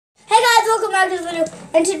back to this video,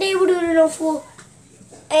 and today we're doing a no fool.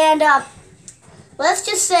 And let's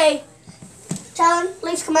just say, Talon,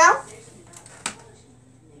 please come out.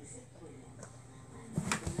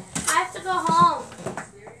 I have to go home.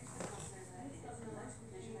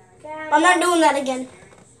 I'm not doing that again.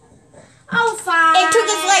 Oh, fine. It took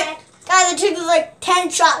us guys, it took us 10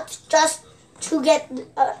 shots just to get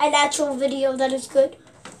an actual video that is good.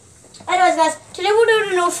 Anyways, guys, today we're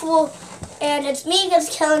doing a no fool, and it's me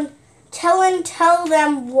against Kellen. Kellen, tell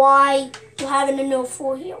them why you're having a no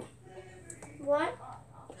fool here. What?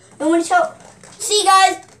 I'm going to tell. See,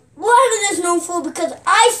 guys, we're having this no fool because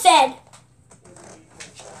I said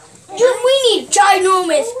we need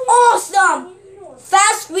ginormous, awesome,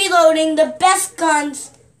 fast reloading, the best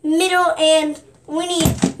guns, middle, and we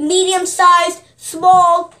need medium-sized,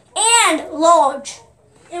 small, and large.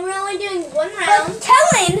 And we're only doing one But round.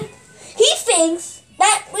 Kellen, he thinks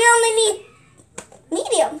that we only need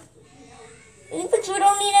medium. He thinks we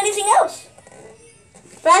don't need anything else.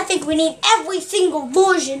 But I think we need every single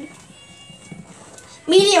version.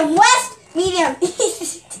 Medium west, medium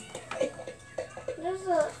east. There's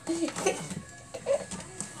a...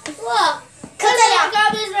 Look. Cut that out.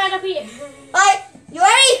 God is right up here. Alright, you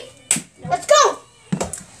ready? Nope. Let's go.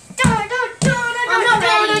 I'm not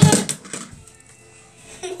ready.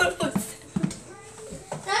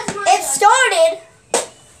 That's my It started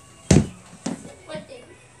What thing?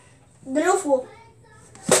 the no fool.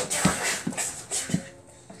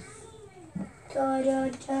 Da, da,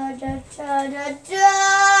 da, da, da, da, da.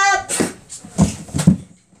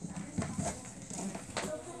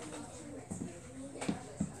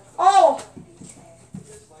 Oh,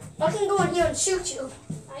 I can go in here and shoot you.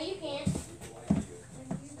 Oh, you can't.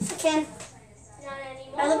 I can. Not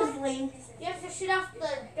anymore. My lip is bleeding. You have to shoot off the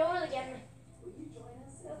door again.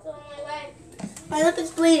 That's the only way. My lip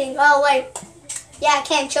is bleeding. Oh, wait. Yeah, I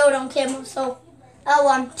can't show it on camera, so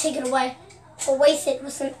take it away. Or waste it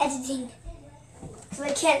with some editing.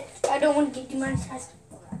 Because I don't want to get demonetized.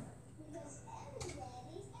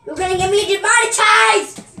 You're going to get me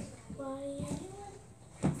demonetized!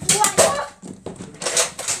 What?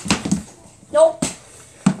 Nope.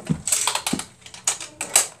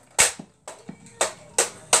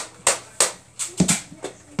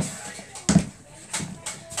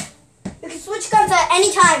 You can switch guns at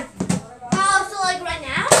any time. Oh, so like right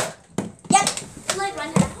now? Yep. Like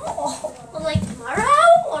right now? Or like tomorrow?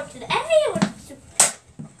 Or today? Or...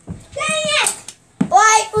 Dang it!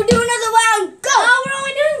 Alright, we'll do another round. Go! Oh, we're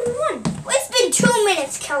only doing one. It's been 2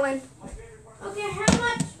 minutes, Kellen. Okay, how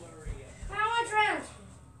much rounds?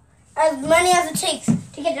 As many as it takes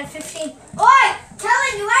to get to 15. Alright,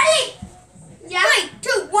 Kellen, you ready? Yeah. 3,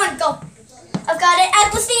 2, 1, go. I've got it. I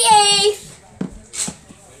was the 8th.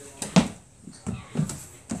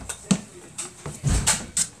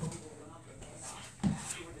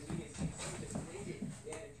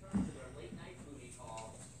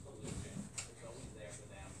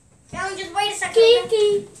 Kellen, just wait a second.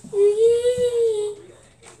 Kiki.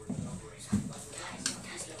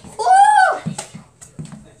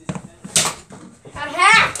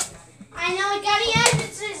 I know it got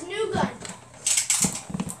it's his new gun.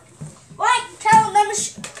 Alright, Kellen,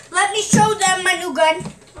 let me show them my new gun.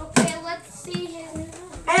 Okay, let's see his new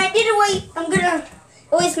gun. And I didn't wait. I'm gonna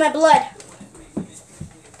waste my blood.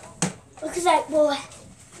 Look at that, boy.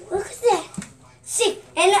 Look at that. See,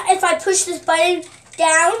 and if I push this button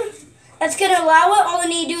down, that's gonna allow it. All I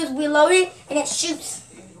need to do is reload it, and it shoots.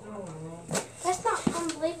 That's not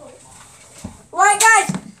unbelievable. Alright,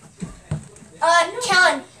 guys.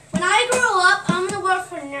 Kellen. When I grow up, I'm gonna work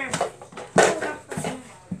for Nerf.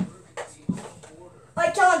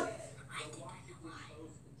 Alright, Kellen.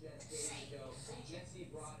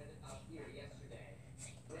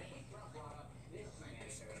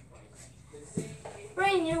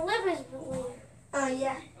 Brain, your liver's bleeding.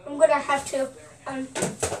 Yeah. I'm gonna have to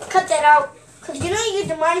cut that out. Because you know you get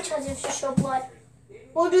demonetized if you show blood.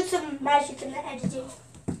 We'll do some magic in the editing.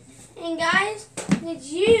 And guys, did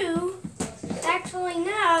you actually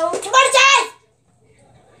know Demonetized!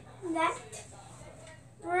 that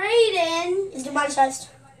Brayden It's demonetized.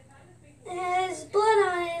 has blood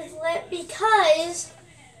on his lip because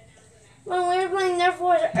when we were playing Nerf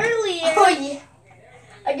Wars earlier, Oh, yeah.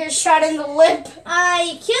 I get shot in the lip.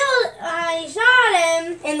 I shot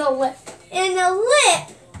him In the lip. in the lip.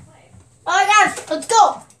 Alright, guys, let's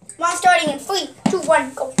go. I'm starting in 3, 2,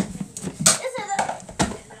 1, go.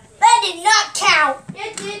 That did not count.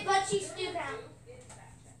 It did, but she still count.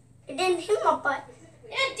 It didn't hit my butt.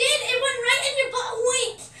 It did. It went right in your butt.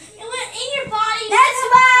 Wait. It went in your body. Next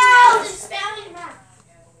round. It's found in your mouth.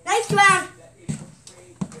 Next round.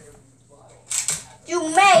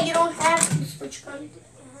 You don't have to switch gun.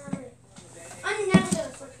 I'm never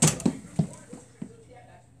gonna switch gun.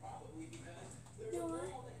 You know what?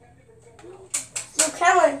 So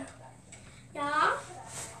Kellen, Yeah?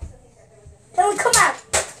 Kellen, come out.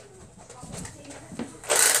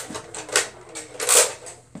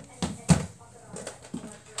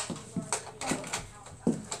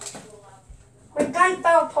 My gun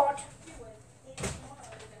fell apart.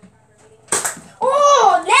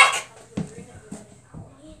 Oh, neck!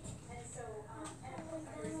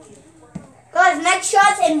 Guys, neck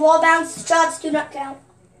shots and wall bounce shots do not count.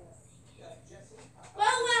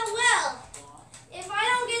 Well. If I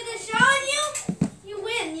don't get the shot on you, you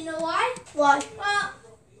win. You know why? Why? Well,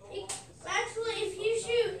 actually, if you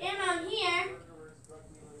shoot ammo here,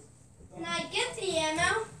 and I get the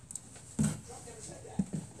ammo,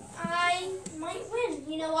 I might win.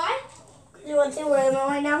 You know why? You want to see where I am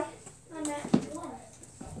right now? I'm at 1.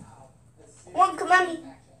 One, come at me.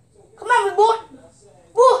 Come at me, boy.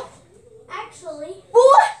 Boy. Actually,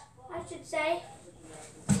 Boy. I should say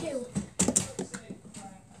 2.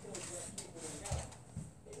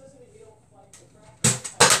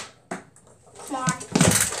 Come on.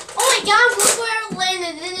 Oh my gosh, look where it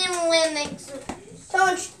landed. It didn't even land next to it.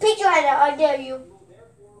 Someone peek your head out. I dare you.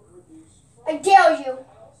 I dare you.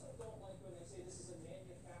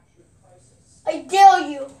 I dare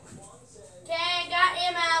you. Okay, I got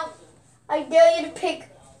ammo. I dare you to pick.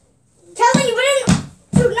 Kelly, you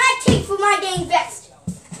do not take from my dang vest.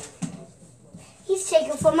 He's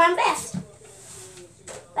taking from my vest.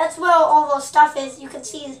 That's where all the stuff is. You can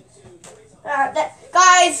see that,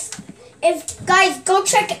 guys. Go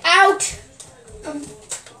check out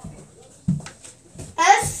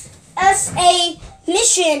SSA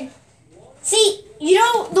mission. See, you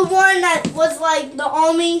know the one that was like the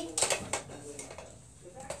army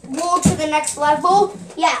go to the next level?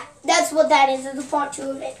 Yeah, that's what that is. It's a part 2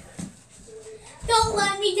 of it. Don't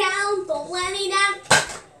let me down. Don't let me down.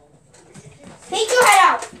 Peek your head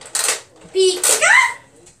out. Peek.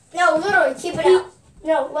 No, literally, keep it out.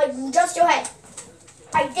 No, like just your head.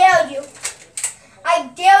 I dare you. I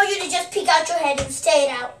dare you to just peek out your head and stay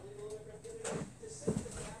it out.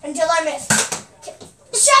 Until I miss.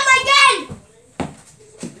 Shot my gun!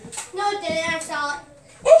 No, it didn't. I saw it.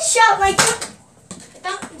 It shot my gun.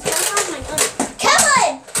 Don't my gun.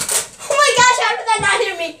 Kellen! Oh my gosh, how did that not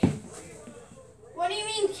hit me? What do you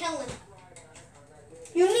mean killing?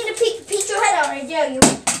 You need to peek your head out, I dare you.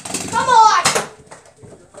 Come on!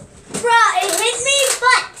 Bruh, it hit me,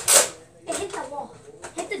 but It hit the wall.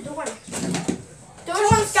 Hit the door.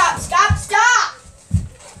 don't stop!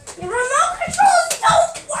 Your remote controls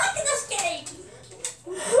don't work in this game.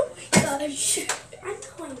 Oh my gosh. I'm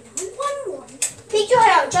going 911. Peek your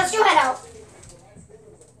head out, just your head out.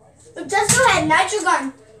 Just your head, not your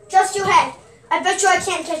gun. Just your head. I bet you I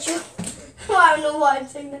can't catch you. I don't know why I'm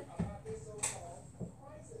saying that.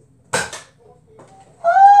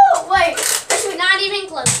 Oh, wait. This is not even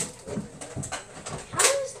close. How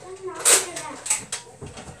is that not even that?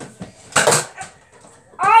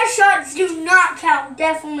 Our shots do not count.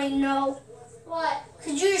 Definitely no. What?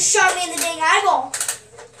 Because you just shot me in the dang eyeball.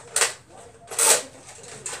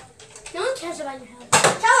 No one cares about your health.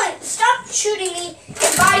 Kellen, stop shooting me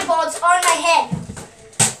with eyeballs on my head.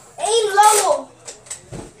 Aim lower.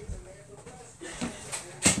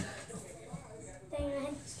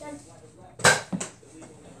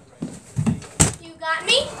 You got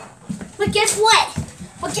me? But guess what?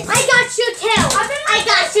 I got you too. I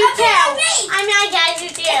got you too. I got you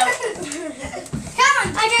too.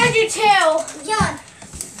 Kellen, I got you too. Kellen,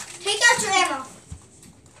 take out your ammo.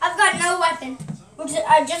 I've got no weapon.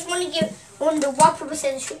 I just want to give one of the rock, paper,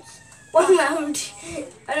 scissors shoots. One round.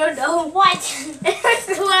 I don't know. What?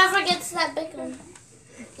 Whoever gets that big one.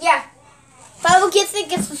 Yeah. Whoever gets it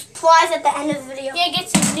gets the prize at the end of the video. Yeah, get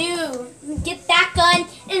some new. Get that gun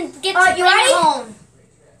and get You bring ready? it home.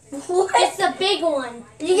 What? It's the big one.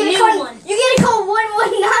 You The get new a call, one. You get a call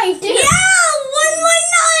 119 too. Yeah,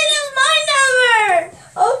 119 is my number.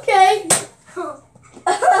 Okay.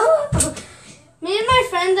 Me and my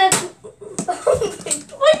friend that.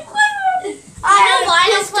 I I don't why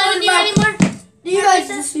this play with you anymore. You guys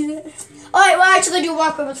just see that. Alright, we're actually do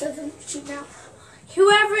rock, paper, scissors shoot now.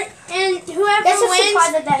 Whoever That's a surprise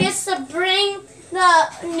wins at the end. gets to bring the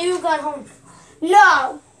new gun home.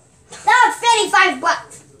 No. That's $35.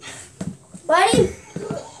 Ready?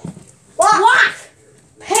 Rock,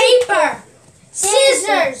 paper,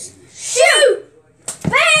 scissors, shoot.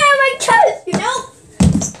 Bam! I got you. Nope.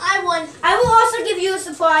 I won. I will also give you a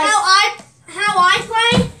surprise. How I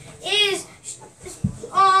play is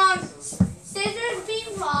scissors beat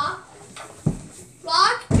rock,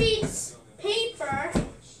 rock beats paper.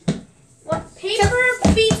 What?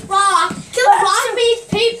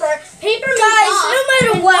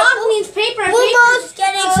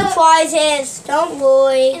 cares? Don't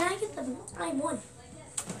worry. And I won.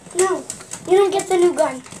 No, you don't get the new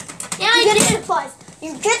gun. Yeah, you get a surprise.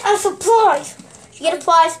 You get a surprise. You get a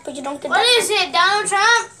prize, but you don't get What is it, Donald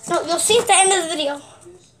Trump? No, you'll see at the end of the video.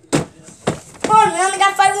 Come on, we only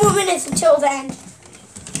got 5 more minutes until the end.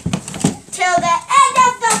 Till the end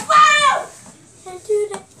of the video!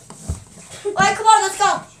 Alright, come on, let's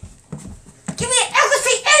go. Give me an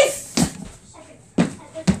accuracy ace!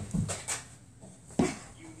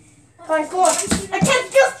 Alright, come on.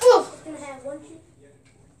 Attempt this move!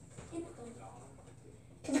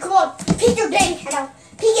 Come on, peek your dang head out.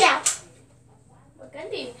 Peek it out. What gun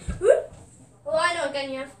do you? Oh, I know what gun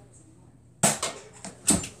you have.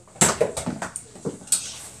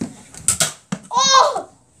 Oh!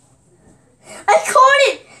 I caught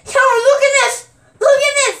it! Come on, look at this! Look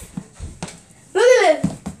at this! Look at this!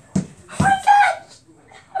 Oh my God!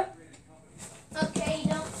 Okay,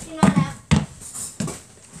 you're not out.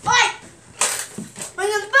 Alright! Bring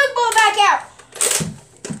the big ball back out!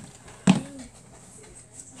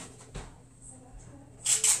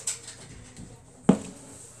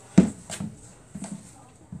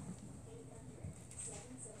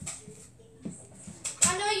 I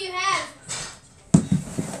know you have.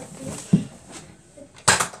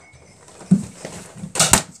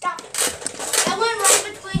 Stop! I went right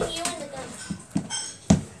between you and the gun.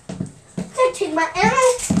 I take my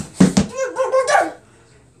arrow.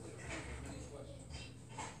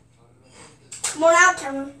 Come on out,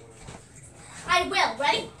 Cameron. I will.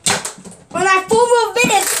 Ready? When I 4 more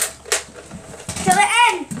minutes to the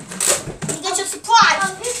end, you get your surprise.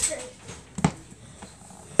 Of history.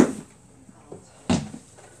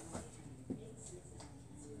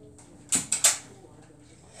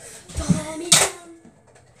 Don't let me down.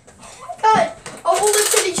 Good. I'll hold it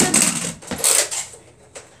to each other.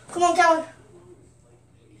 Come on, Cameron.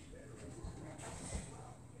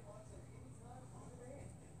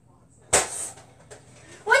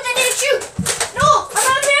 What did it shoot? No,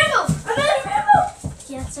 I'm out of ammo. I'm out of ammo.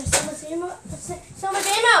 Yes, there's so much ammo. So much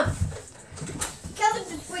ammo. Cameron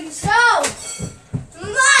just waiting So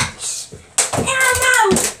much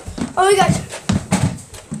ammo. Oh my gosh.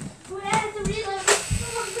 we have to reload.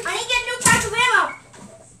 I need to get a new pack of ammo.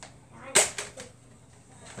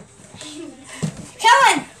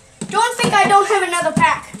 Kellen, don't think I don't have another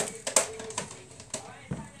pack.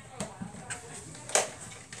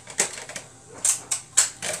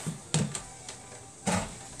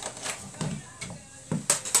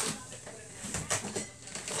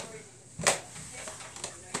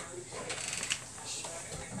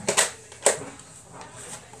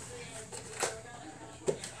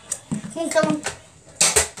 Come on, Kellen.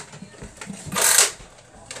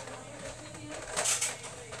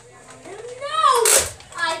 No!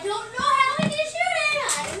 I don't know how I can shoot it. I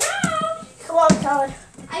don't know. Come on, Kellen.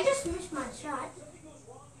 I just missed my shot.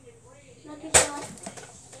 Lucky shot.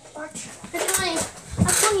 Watch. I'm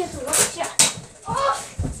telling you, it's a lucky shot. Oh!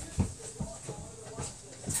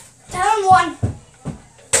 Down 1.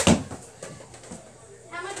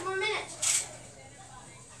 How much more minutes?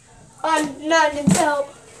 None until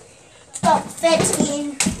about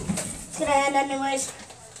 15. It's gonna end anyways.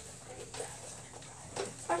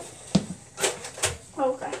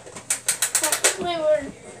 Okay. Wait, we're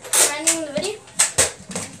ending the video?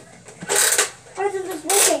 Why isn't this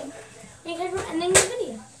working? Because we're ending the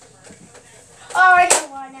video. Oh, I know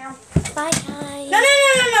why now. Bye, guys. No.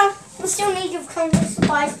 We still need your kind of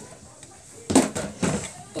supplies.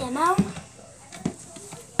 Ammo.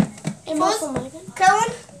 Ammo First, for my gun.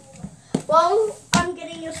 Kellen, while I'm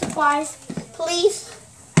getting your supplies, please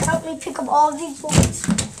help me pick up all of these bullets.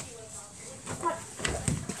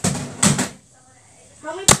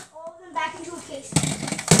 Help me put all of them back into a case.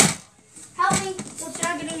 Help me once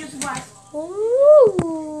you're getting your supplies.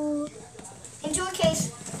 Ooh. Into a case.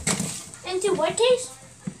 Into what case?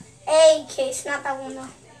 A case, not that one though.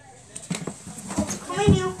 Come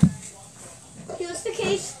in here. Here's the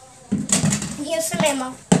case. And here's some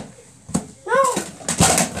ammo. No!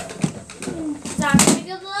 Time to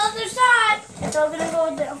go to the other side. It's all gonna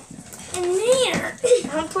go there. In there.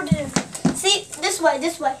 I'm put it in. See, this way.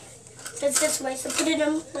 It's this way, so put it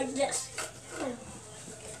in like this.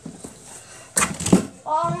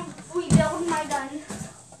 Rebuild my gun.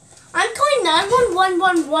 I'm calling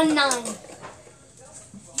 91119.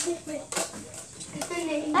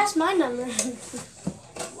 That's my number.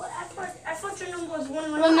 What? I thought your number was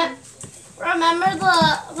 119. Remember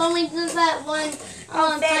when we did that one?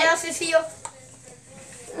 Thanos is here.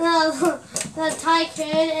 The tycoon,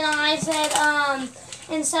 and I said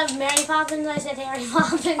instead of Mary Poppins, I said Harry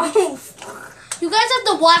Poppins. Oh. You guys have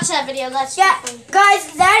to watch that video. That's Yeah, funny.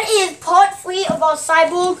 guys, that is part 3 of our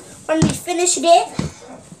cyborg. when we finished it.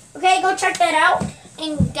 Okay, go check that out.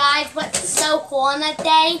 And guys, what's so cool on that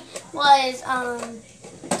day was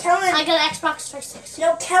Kellen, I got an Xbox 360.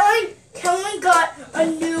 no, Kellen got a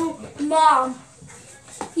new mom.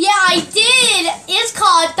 Yeah, I did. It's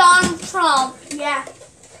called Donald Trump. Yeah,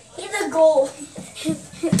 he's a goal.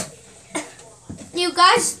 You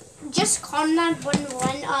guys just comment that one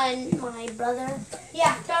on my brother.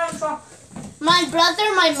 Yeah, Donald Trump. My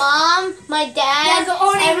brother, my mom, my dad,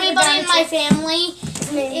 everybody in my family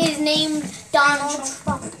is named Donald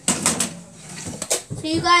Trump. So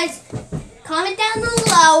you guys comment down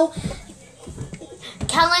below.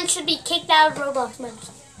 Kellen should be kicked out of Roblox members.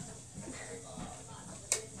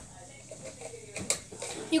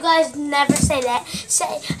 You guys never say that.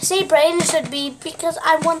 Say Brayden should be, because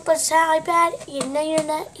I want the iPad. You know you're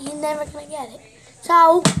never gonna get it.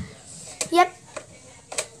 So, yep.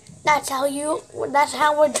 That's how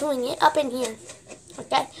we're doing it up in here.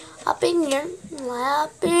 Okay? Up in here.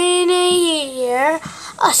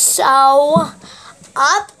 So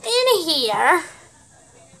up in here.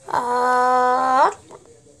 Up.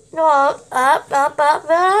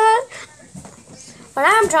 What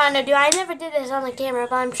I'm trying to do, I never did this on the camera,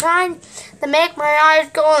 but I'm trying to make my eyes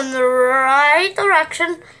go in the right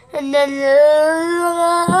direction and then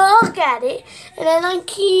look at it. And then I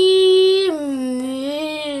keep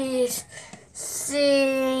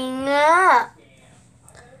mixing up.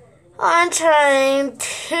 I'm trying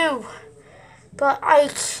to, but I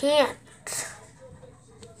can't.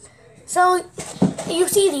 So, you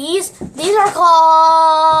see these? These are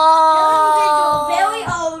called... Very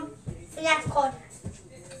old FNAF code.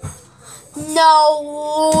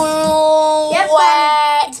 No Yep,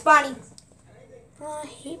 way. It's Bonnie. I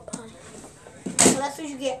hate Bonnie. So that's what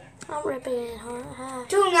you get. I'm ripping it in half.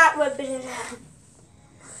 Do not rip it in half.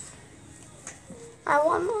 I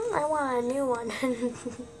want a new one.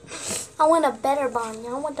 I want a better Bonnie.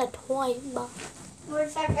 I want the toy Bonnie. Wait a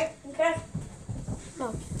second, okay?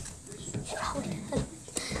 No.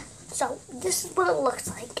 So, this is what it looks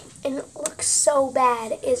like. And it looks so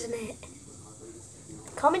bad, isn't it?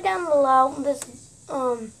 Comment down below this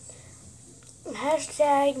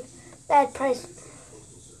hashtag bad price.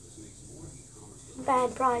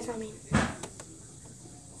 Bad price, I mean.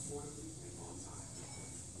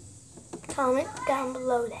 Comment down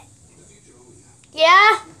below that.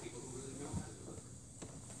 Yeah?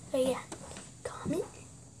 So yeah. Comment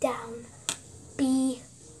down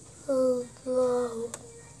below.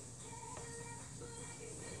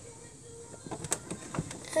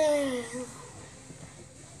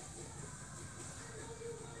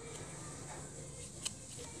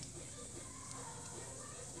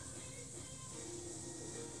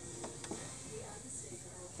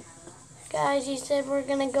 Guys, he said we're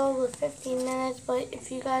going to go with 15 minutes, but if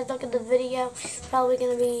you guys look at the video, it's probably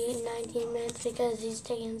going to be 19 minutes because he's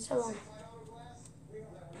taking so long.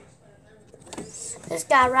 This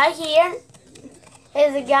guy right here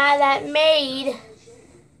is the guy that made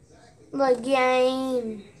the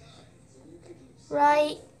game.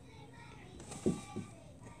 Right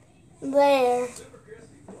there.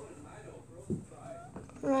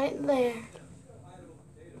 Right there.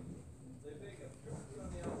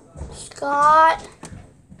 Scott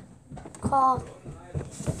called.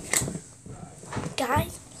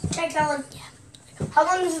 Guys? Hey, Kellen. Yeah. How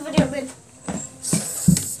long has this video been?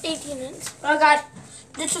 18 minutes. Oh, God.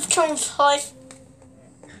 This is killing size.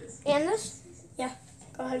 And this? Yeah.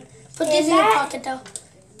 Go ahead. Put these in your pocket, though.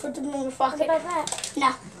 Put them in your pocket. What about that?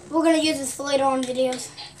 No. We're going to use this for later on videos.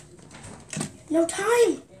 No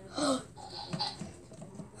time.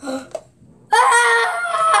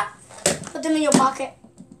 Ah! Put them in your pocket.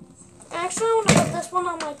 Actually, I want to put this one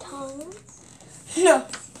on my tongue. No.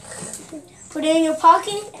 Put it in your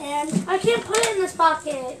pocket and... I can't put it in this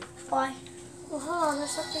pocket. Why? Well, hold on.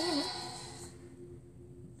 There's something in it.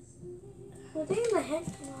 Well, they in the head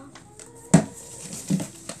came off.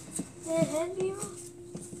 Did the head be off?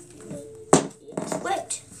 It's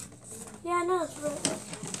ripped. Yeah, I know it's ripped.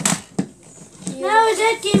 No, his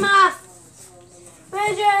head came off.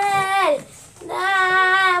 Where's your head?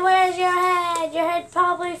 Nah, where's your head? Your head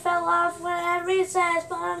probably fell off when at recess,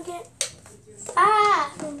 but I'm getting...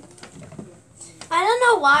 Ah! I don't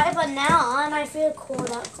know why, but now on I feel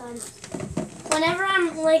cold outside. Whenever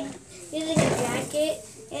I'm like using a jacket,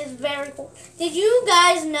 it's very cold. Did you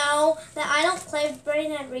guys know that I don't play with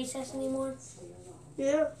Brayden at recess anymore?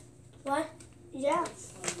 Yeah. What? Yeah.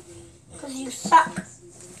 Because you suck.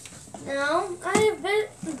 No, I have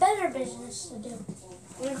better business to do.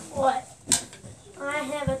 Like what? I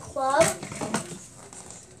have a club.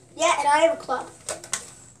 Yeah, and I have a club.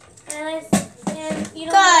 And you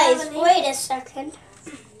don't Guys, have any. wait a second.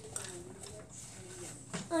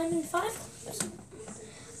 I'm in 5 clubs.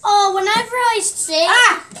 Oh, whenever I sit,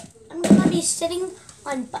 I'm going to be sitting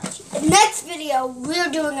on butt cheeks. The next video, we're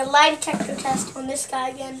doing a lie detector test on this guy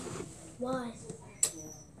again. Why?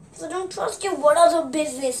 So I don't trust you. What other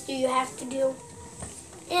business do you have to do?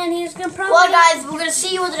 And he's going to probably... Well, guys, we're going to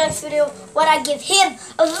see you in the next video when I give him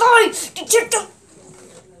a lie detector.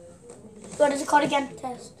 What is it called again?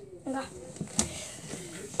 Test. Okay.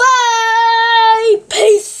 Bye.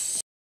 Peace.